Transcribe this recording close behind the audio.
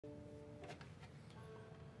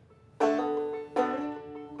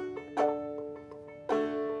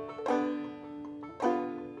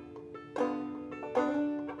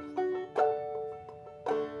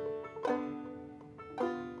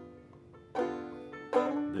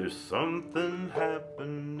There's something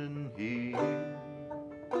happening here.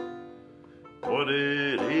 What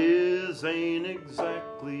it is ain't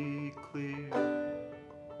exactly clear.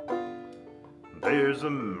 There's a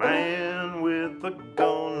man with a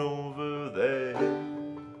gun over there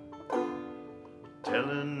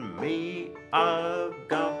telling me I've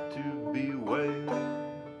got to beware.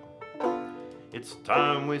 It's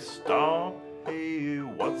time we stop. Hey,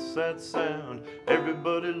 what's that sound?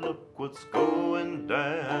 Everybody look what's going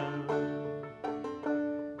down.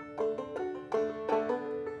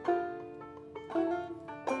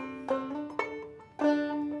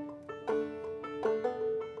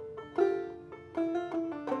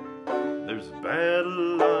 There's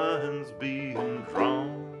battle lines being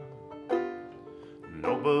drawn.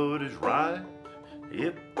 Nobody's right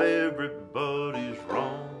if everybody's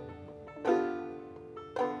wrong.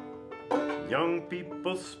 Young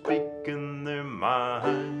people speaking their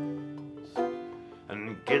minds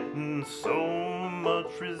and getting so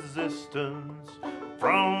much resistance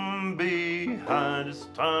from behind. It's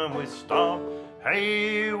time we stop.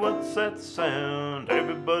 Hey, what's that sound?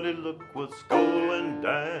 Everybody look what's going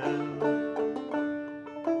down.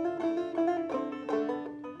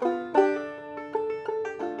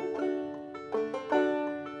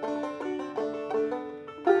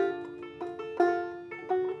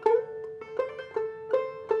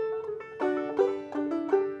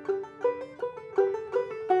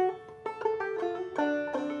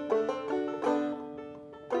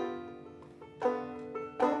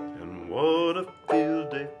 What a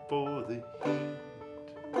field day for the heat.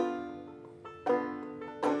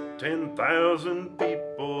 10,000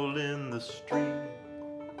 people in the street,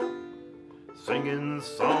 singing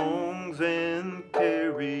songs and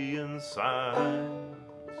carrying signs,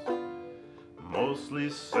 mostly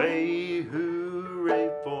say hooray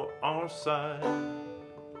for our side.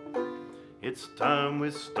 It's time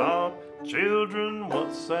we stop. Children,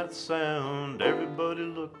 what's that sound? Everybody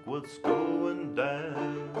look what's going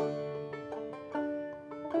down.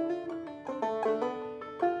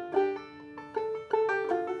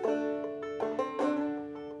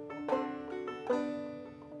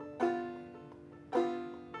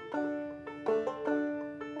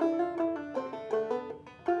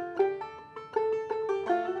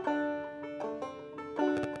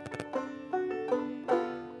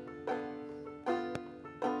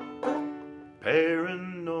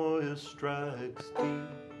 Paranoia strikes deep.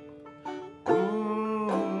 Ooh,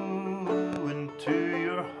 into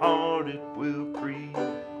your heart it will creep.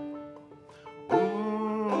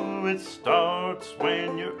 Ooh, it starts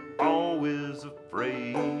when you're always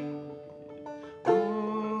afraid.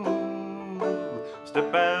 Ooh,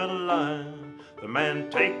 step out of line, the man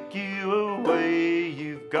take you away.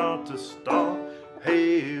 You've got to stop.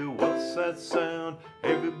 Hey, what's that sound?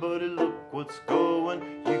 Everybody look what's going.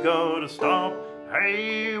 You gotta stop.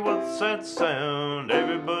 Hey, what's that sound?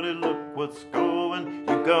 Everybody look what's going.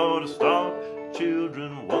 You gotta stop.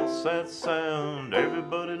 Children, what's that sound?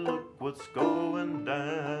 Everybody look what's going.